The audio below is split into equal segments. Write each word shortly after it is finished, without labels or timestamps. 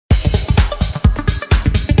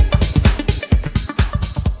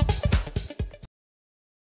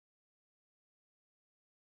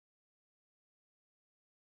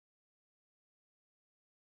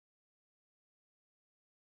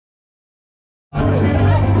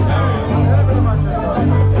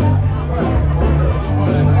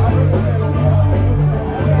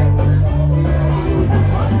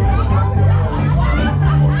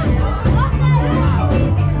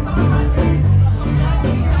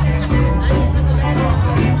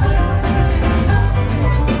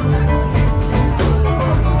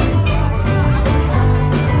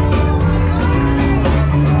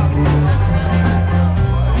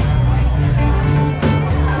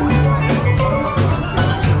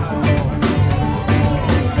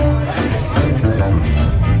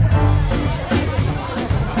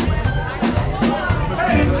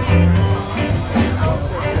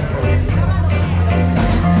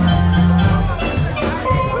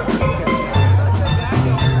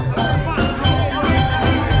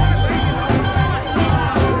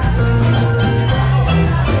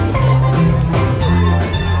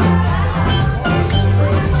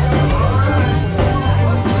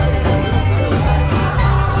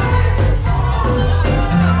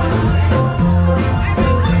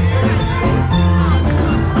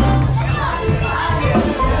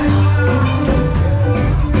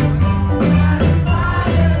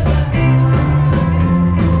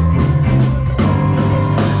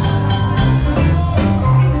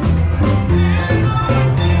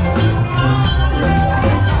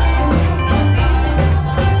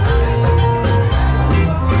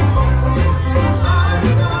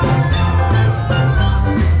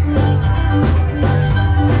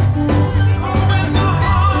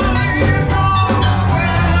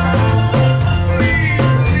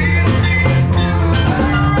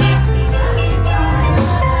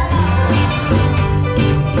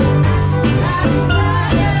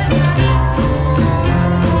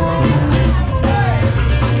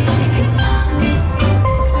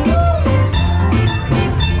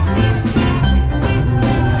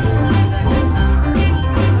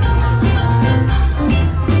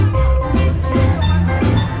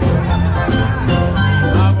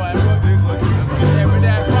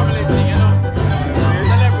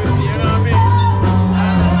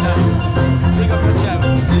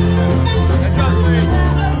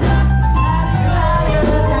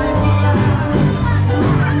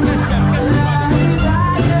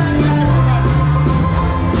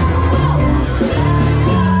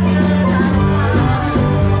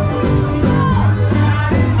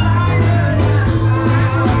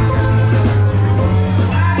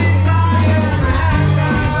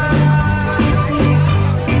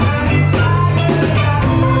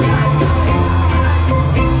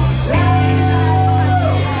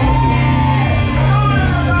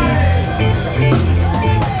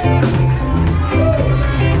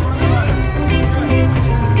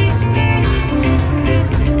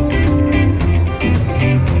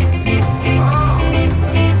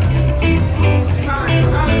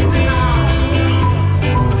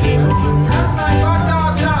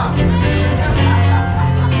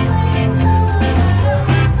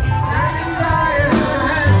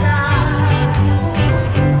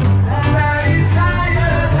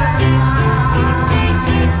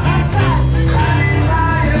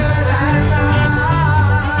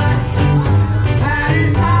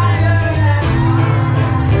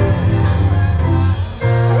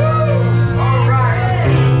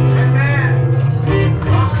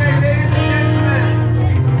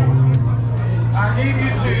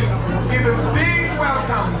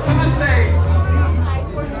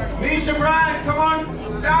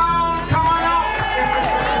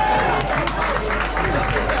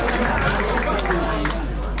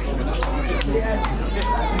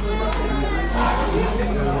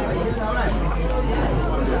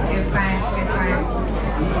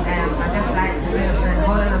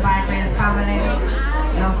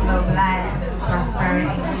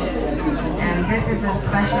This is a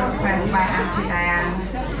special request by Auntie Diane.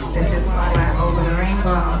 This is Somewhere Over the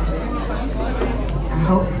Rainbow. A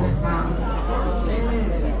hopeful song.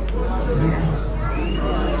 Yes.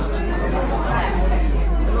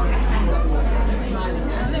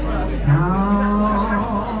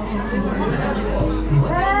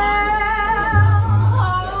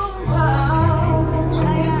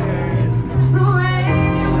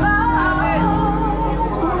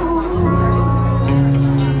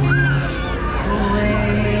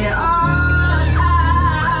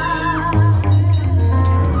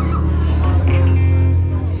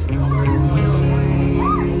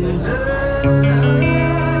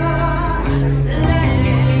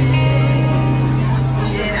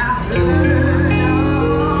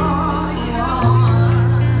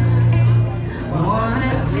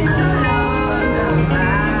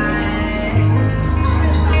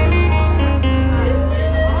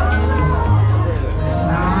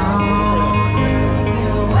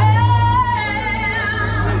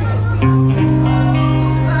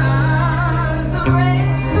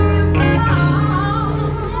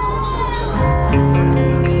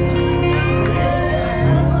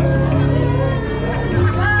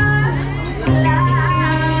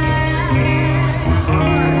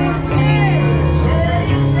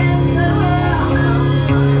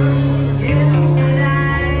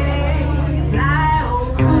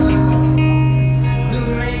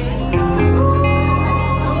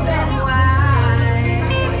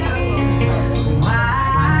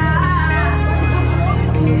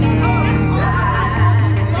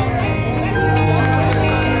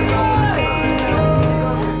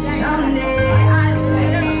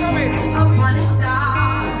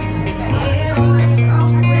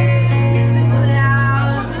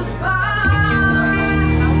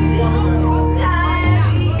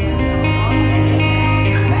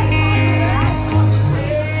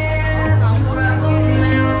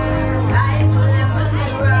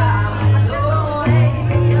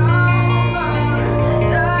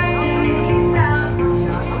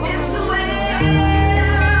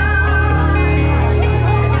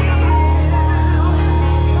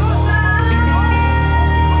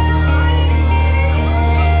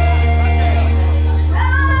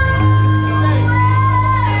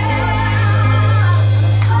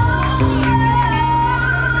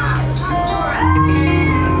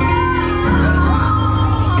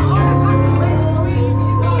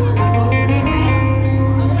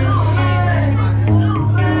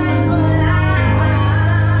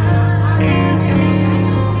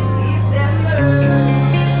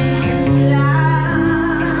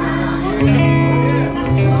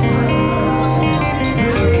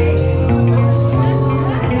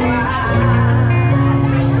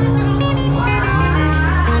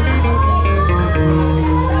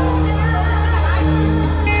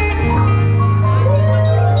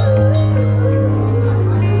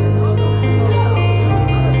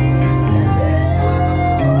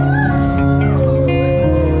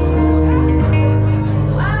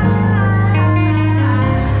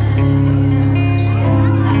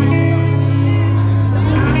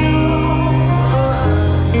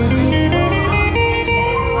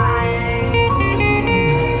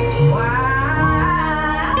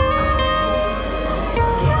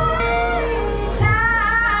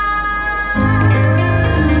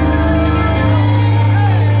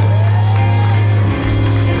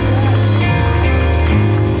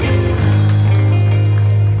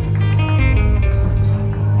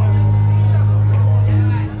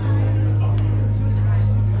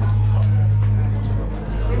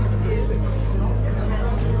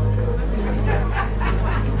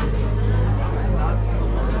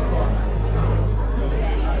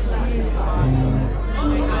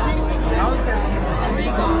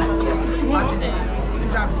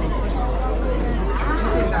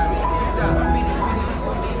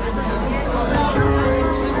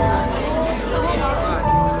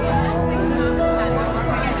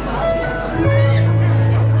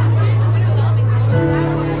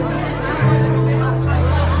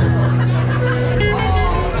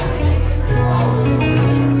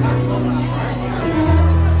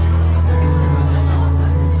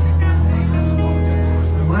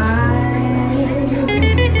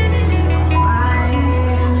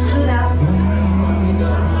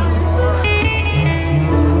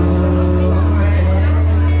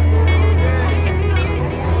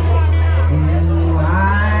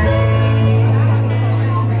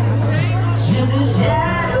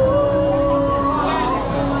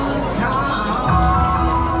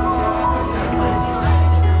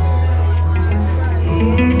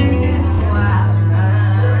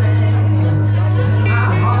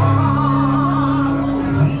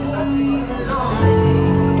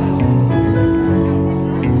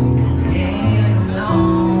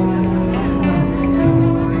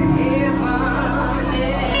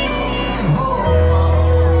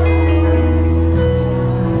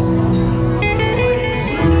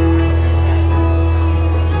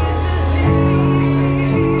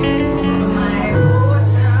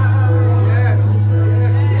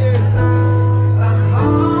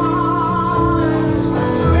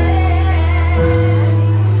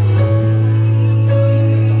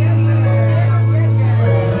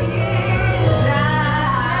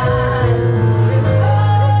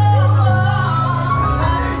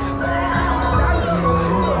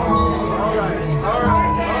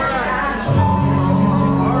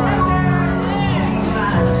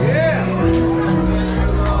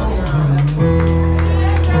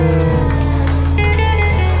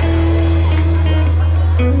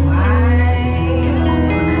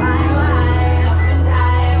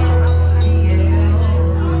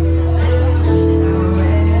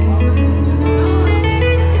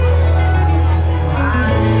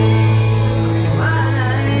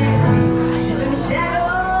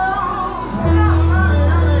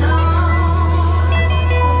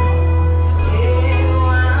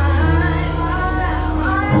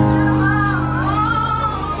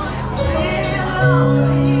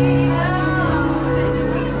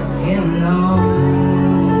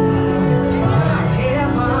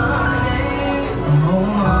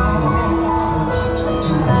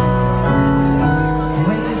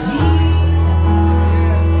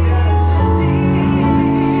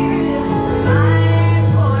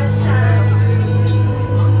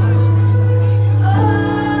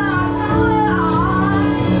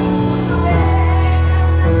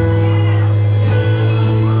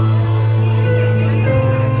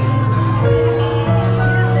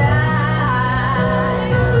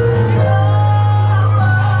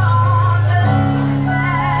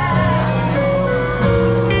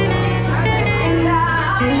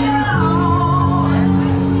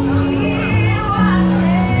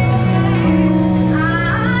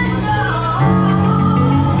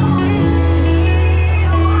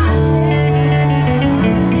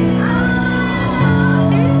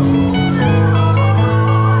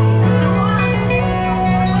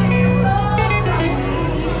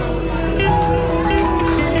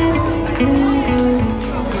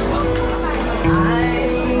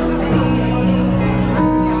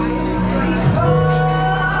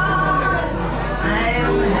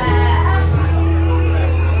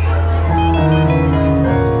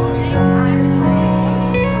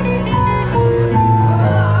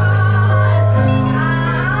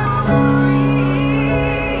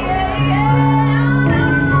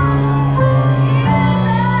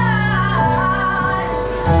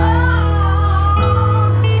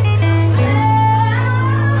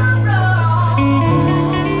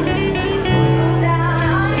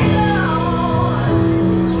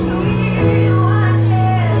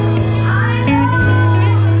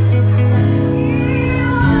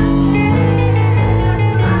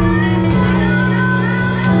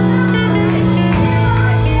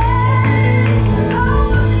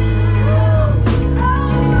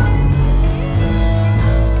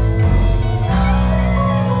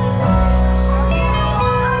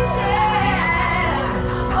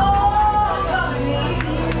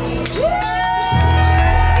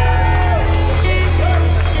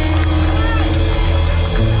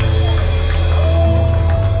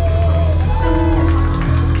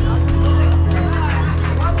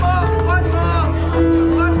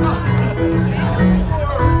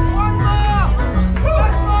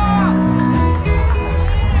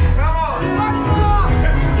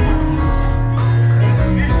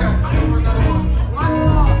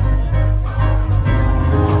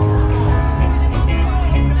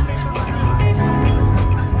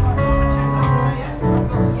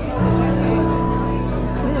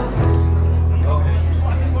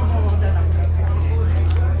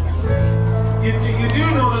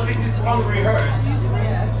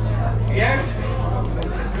 Yes.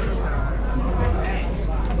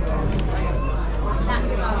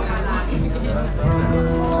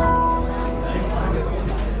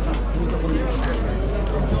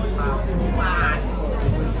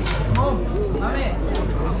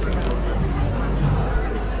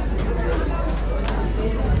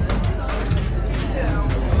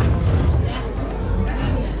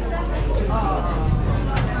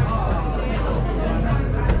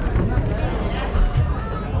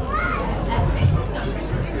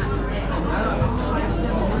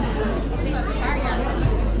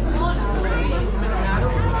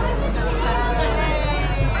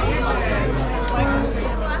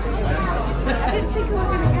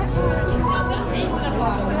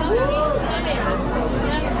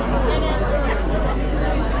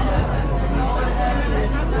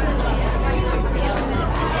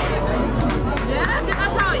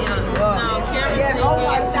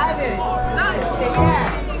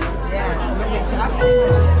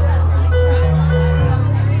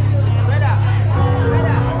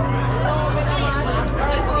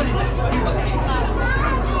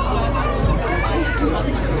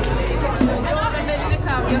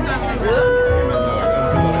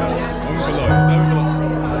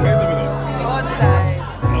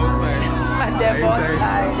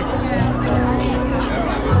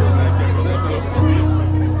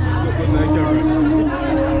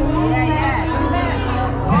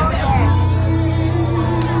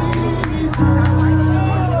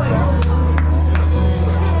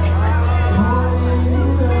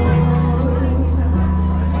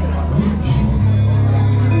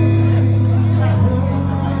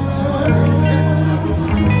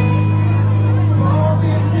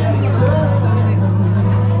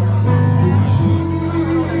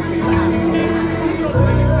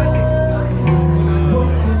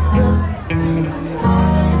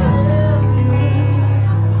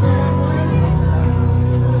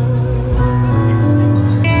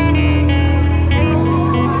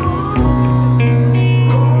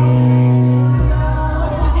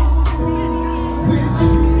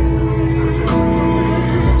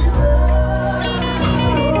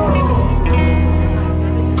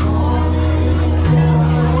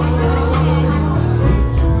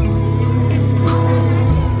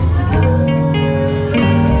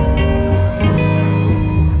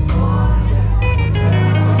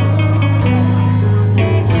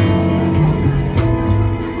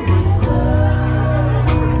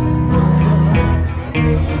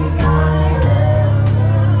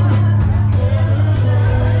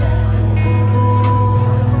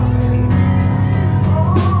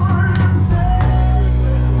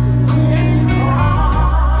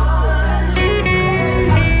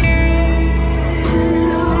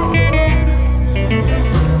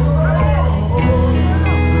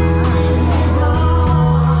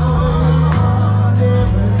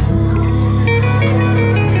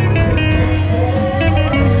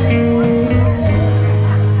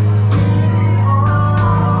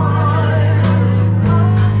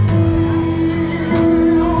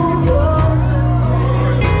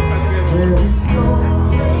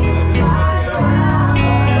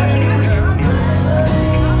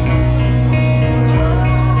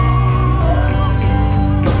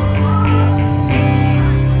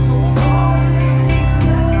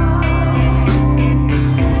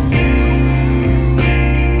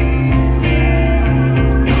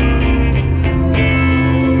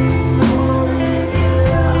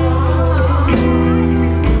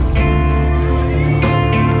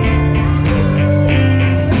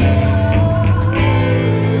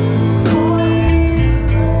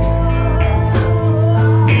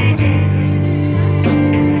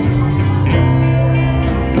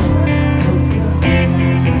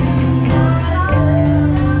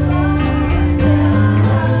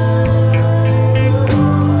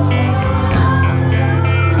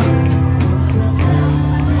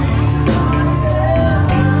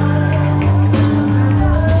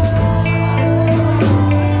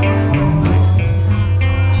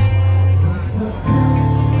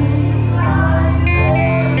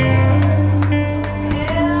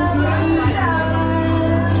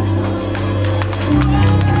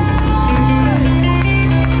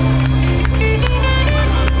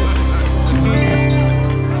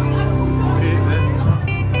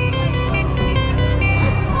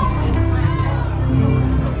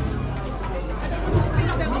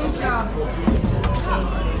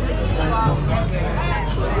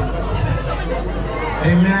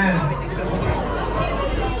 Amen.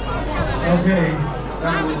 Okay,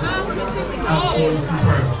 that was absolutely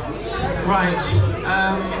superb. Right,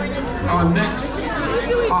 our next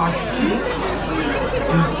artiste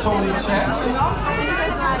is Tony Chess.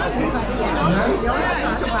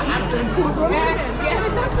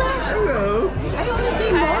 Hello. I want to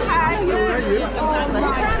see more. How are you? How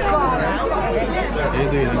you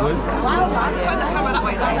doing? Good? Turn the camera that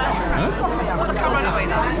way now. Put the camera that way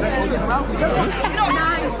now. You know,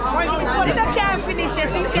 nice. You can't finish it.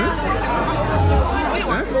 You can't.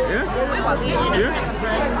 Yeah? Yeah?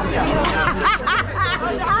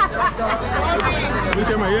 Look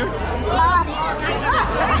at my ear.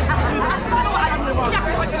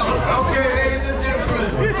 Okay, ladies and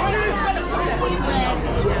gentlemen.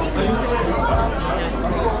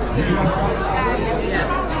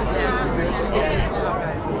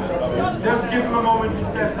 Just give him a moment to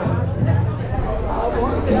say something.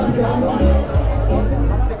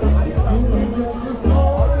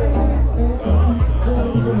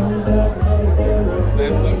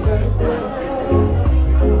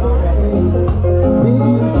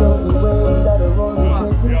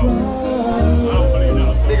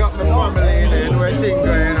 Big up my family and where things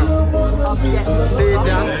going on. See it,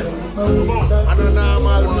 yeah? I don't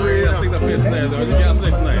normal brain. Just take the place there, though. You can't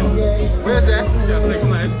select tonight. What you say? Just select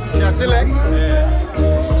tonight. She a select?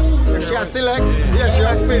 Yeah. If she a select, yeah, she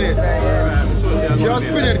a spin it. She a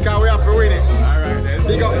spin it because we have to win it. Alright then.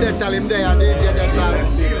 Big up there, tell him there and DJ that man.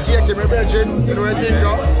 Cake him a virgin, you know where things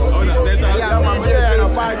go? Oh, no, that's all. Yeah, man, yeah, no,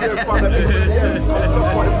 Bygrave family.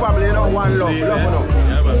 Support the family, you know, one love, love enough.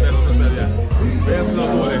 Yeah, but that's what I said, yeah. Best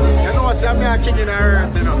love for them. You know, see, I'm a king in the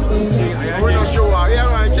earth, you know. We're not sure. Yeah,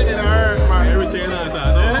 man, king in the earth, man. Everything in that, no?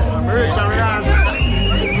 I'm rich and rich.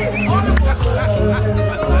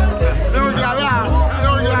 Don't get laugh.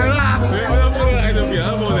 Don't get laugh. Yo,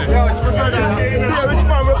 it's my brother. Yeah, which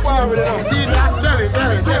man we're part with it now? See that? Tell it.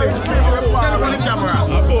 Tell it on the camera. I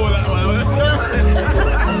pull that man.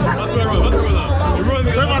 What's going on? You run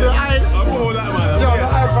the Remember the eye? I pull that man. Yo, the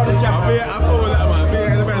eye from the camera. I pull that man. Be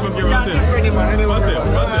the best of your Yeah, different man. Anyway. What's it? I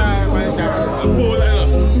pull that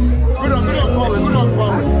man. Good on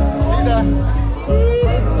forward. See that?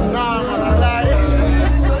 Nah, man, I lie.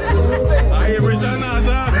 I am rich and not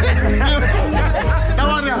that. That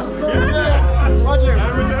one there? Yeah. Watch him.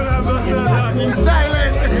 I'm rich and not that. He's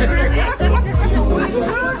silent.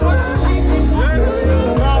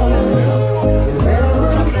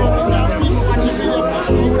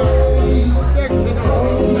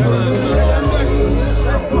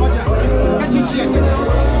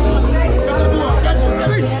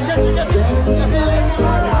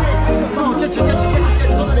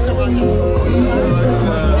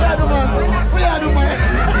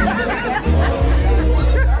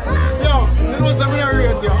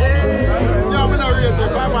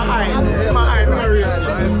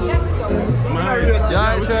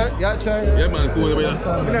 Yeah, man, cool. Yo,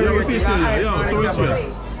 we see shit. Yo, so we chill.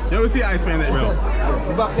 Yo, we see Iceman there, bro.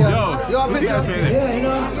 Yo, we see Iceman there.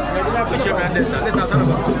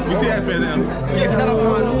 We see Iceman there.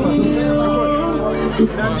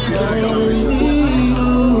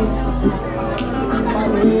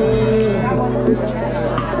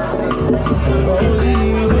 Only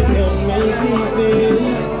you can make me feel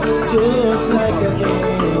just like a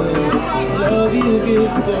king. Love you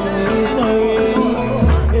give to me, sorry.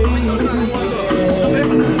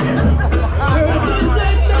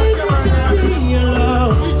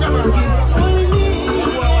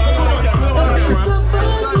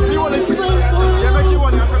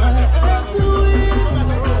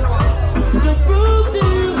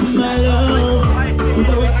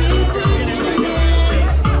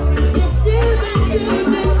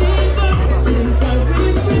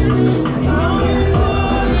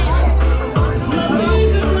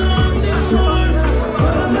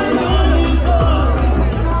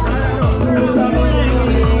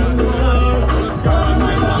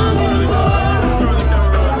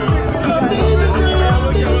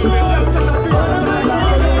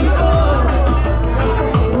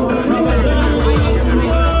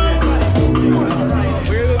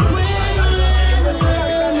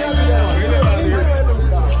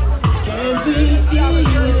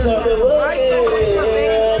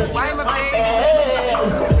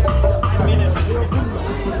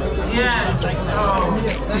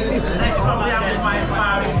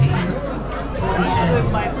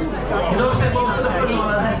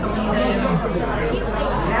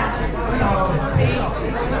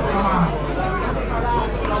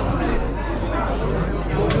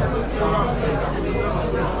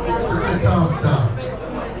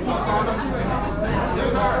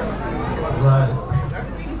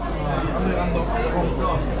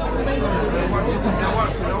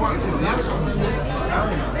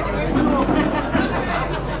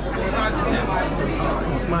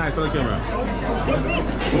 Smile for the camera.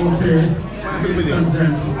 Okay. Smile for the video.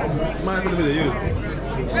 Smile for the video. You.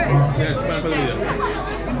 Yes, smile for the video.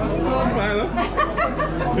 Smile,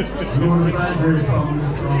 huh? You want to Bygrave from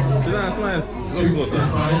Smile.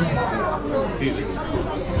 65.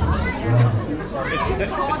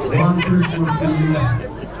 One Christmas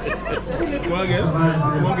Eve. Go again.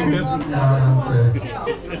 Come on, give this.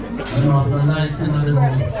 You know, the night in the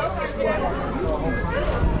house.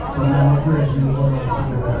 So my operation going up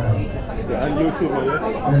to the On YouTube,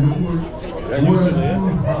 yeah? and On YouTube, yeah?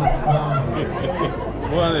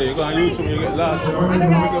 Go on there, you go on YouTube, you get lost.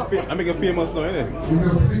 I make it famous now, innit? you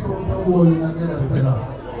just pick up the whole in a better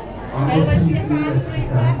seller. And go to the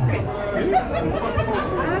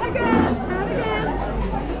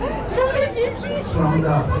from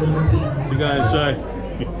that, You guys shy.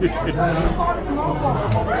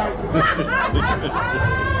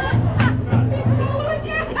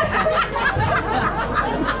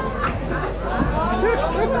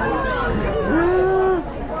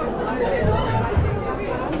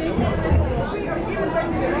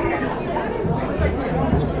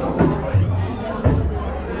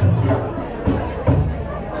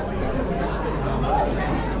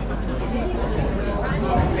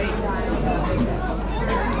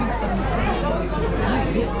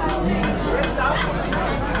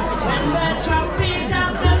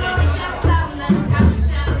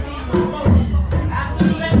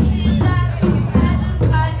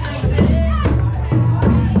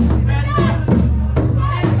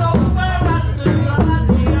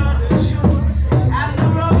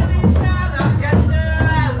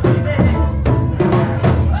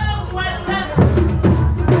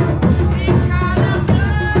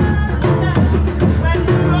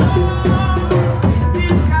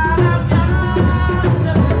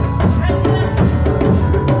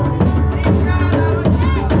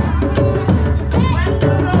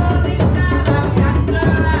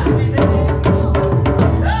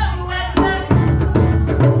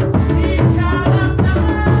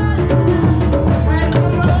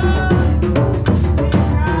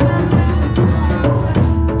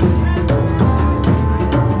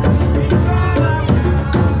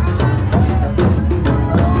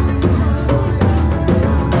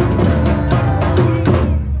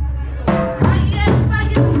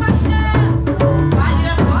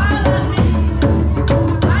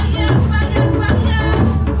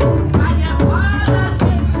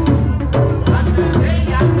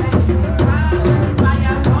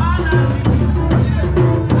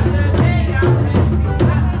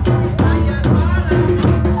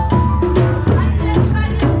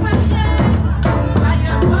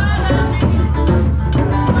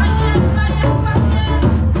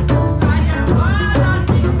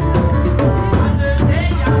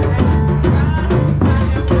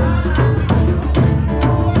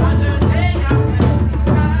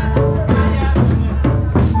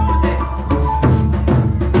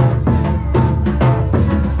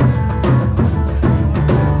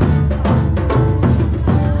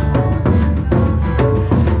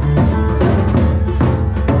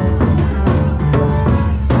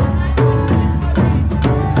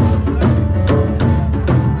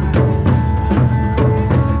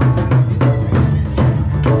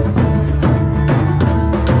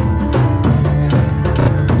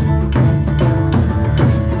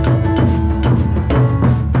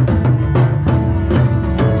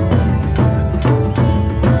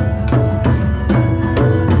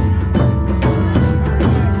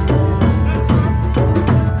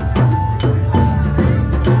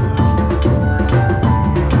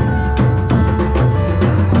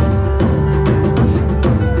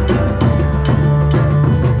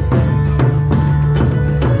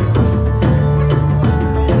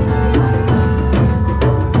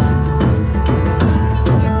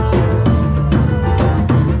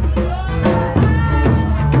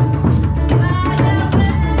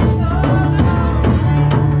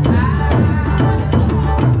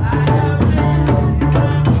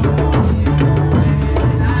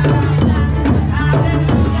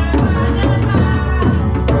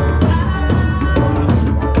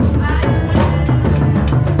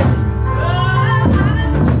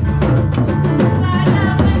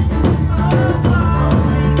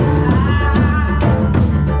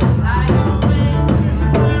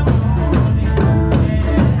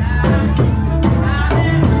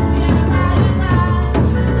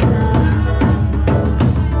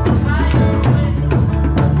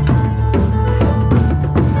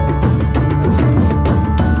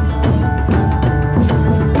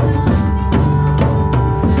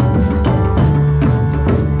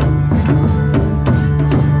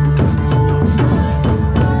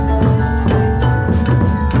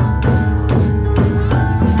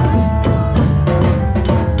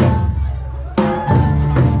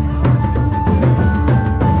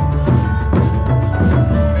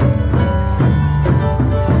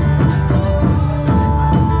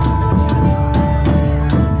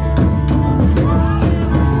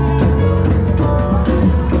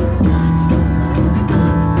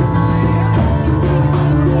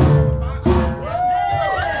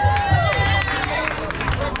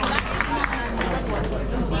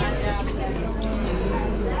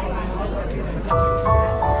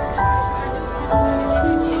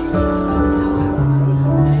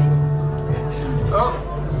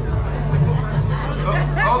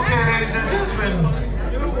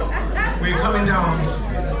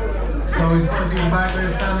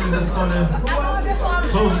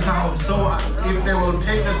 out. So if they will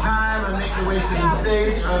take the time and make their way to the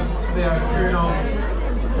stage as they are clearing out.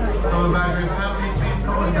 So the Bygrave family, please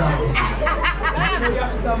come on down.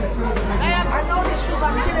 I know this shoes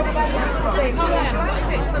are killing everybody else to say.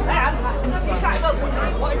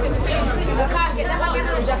 What is it? We can't get them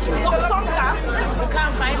against the jacket. We got some gap, we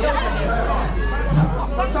can't find them.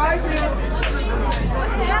 What the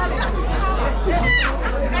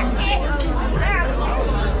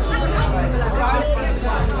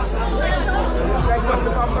hell?